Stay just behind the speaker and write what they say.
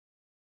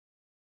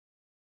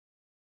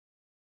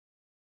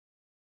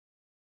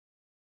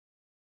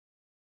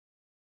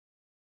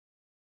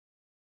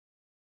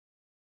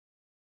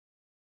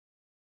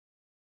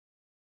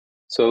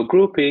So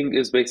grouping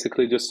is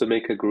basically just to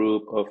make a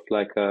group of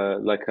like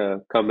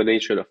a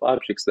combination of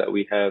objects that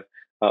we have.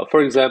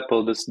 For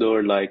example, this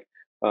door,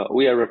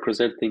 we are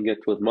representing it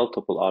with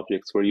multiple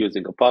objects. We're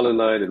using a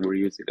polyline and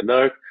we're using an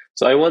arc.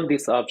 So I want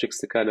these objects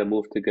to kind of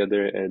move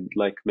together and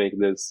like make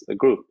this a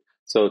group.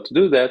 So to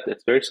do that,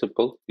 it's very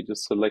simple. You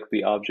just select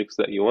the objects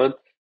that you want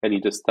and you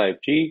just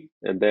type G,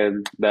 and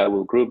then that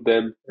will group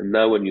them. And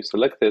now when you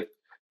select it,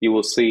 you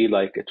will see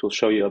like it will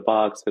show you a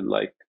box, and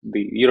like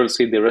you don't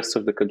see the rest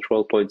of the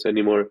control points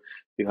anymore.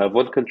 You have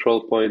one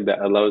control point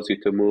that allows you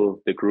to move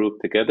the group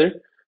together.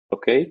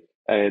 Okay.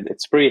 And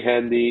it's pretty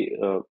handy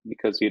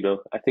because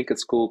I think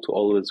it's cool to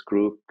always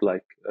group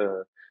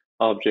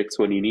objects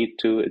when you need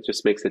to. It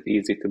just makes it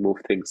easy to move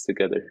things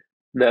together.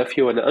 Now, if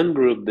you want to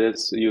ungroup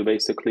this, you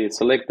basically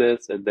select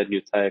this and then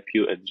you type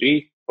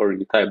UNG, or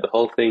you type the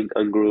whole thing,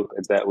 ungroup,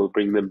 and that will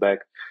bring them back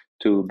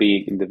to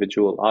being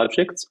individual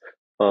objects.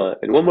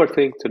 And one more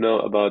thing to know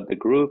about the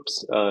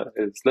groups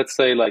is, let's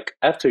say like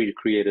after you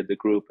created the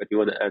group and you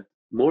want to add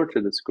more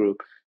to this group,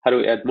 how do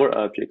we add more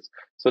objects?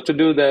 So to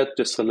do that,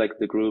 just select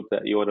the group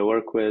that you want to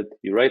work with,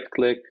 you right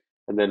click,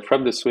 and then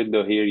from this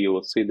window here, you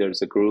will see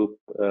there's a group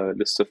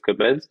list of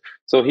commands.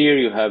 So here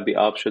you have the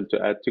option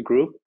to add to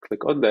group,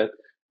 click on that.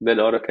 Then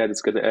AutoCAD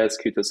is going to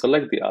ask you to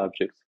select the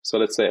objects. So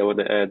let's say I want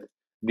to add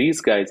these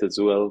guys as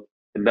well.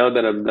 And now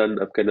that I'm done,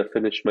 I'm going to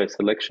finish my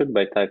selection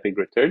by typing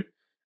return.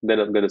 Then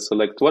I'm going to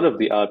select one of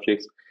the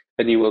objects,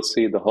 and you will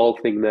see the whole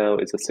thing now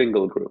is a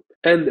single group.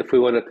 And if we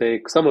want to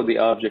take some of the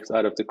objects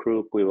out of the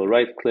group, we will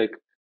right click,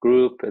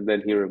 group, and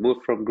then here remove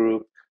from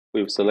group.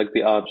 We will select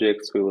the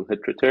objects, we will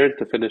hit return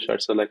to finish our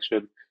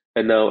selection,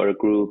 and now our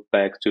group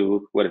back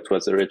to what it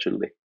was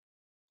originally.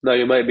 Now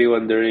you might be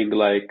wondering,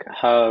 like,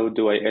 how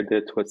do I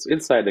edit what's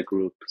inside a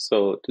group?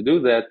 So to do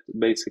that,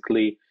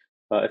 basically,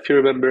 if you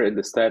remember in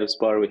the status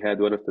bar, we had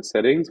one of the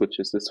settings, which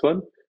is this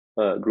one,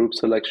 group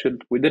selection.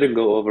 We didn't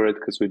go over it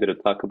because we didn't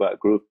talk about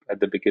group at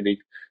the beginning.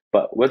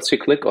 But once you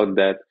click on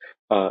that,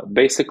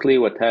 basically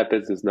what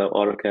happens is now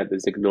AutoCAD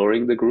is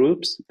ignoring the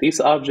groups. These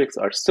objects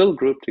are still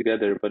grouped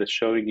together, but it's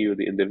showing you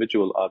the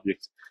individual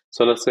objects.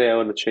 So let's say I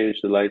want to change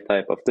the line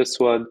type of this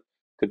one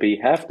to be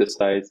half the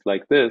size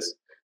like this.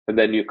 And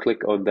then you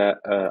click on that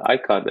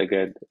icon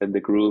again, and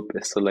the group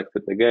is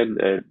selected again,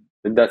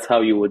 and that's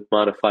how you would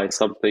modify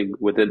something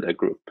within a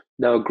group.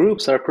 Now,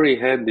 groups are pretty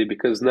handy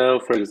because now,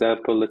 for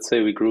example, let's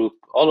say we group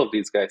all of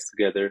these guys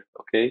together,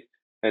 okay?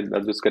 And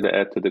I'm just going to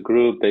add to the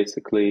group,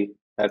 basically,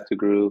 add to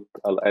group,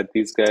 I'll add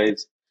these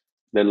guys,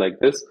 then like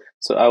this.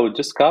 So I would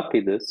just copy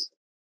this.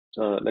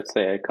 Let's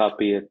say I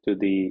copy it to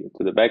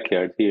the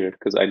backyard here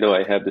because I know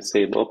I have the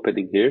same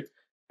opening here,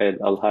 and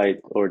I'll hide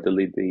or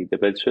delete the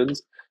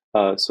dimensions.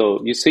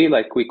 So you see,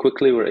 like we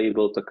quickly were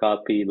able to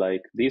copy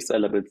like these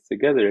elements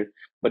together.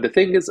 But the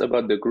thing is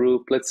about the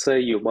group, let's say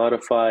you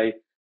modify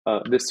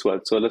this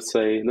one. So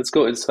let's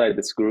go inside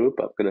this group.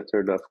 I'm going to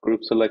turn off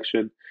group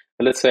selection.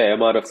 And let's say I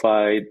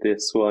modified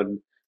this one,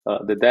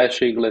 the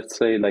dashing, let's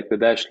say like the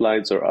dashed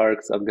lines or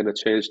arcs, I'm going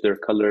to change their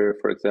color,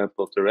 for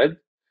example, to red.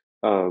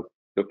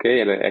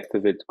 Okay, and I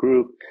activate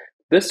group.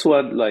 This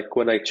one, like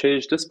when I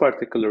change this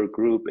particular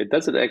group, it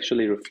doesn't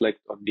actually reflect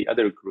on the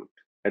other group.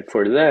 And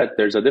for that,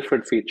 there's a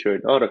different feature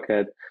in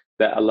AutoCAD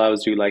that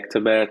allows you like to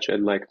match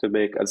and like to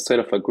make, instead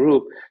of a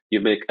group,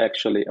 you make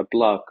actually a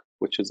block,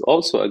 which is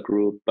also a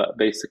group, but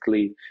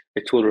basically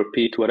it will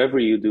repeat whatever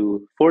you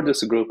do for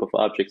this group of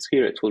objects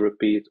here, it will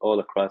repeat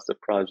all across the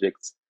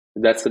projects.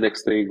 And that's the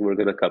next thing we're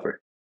going to cover.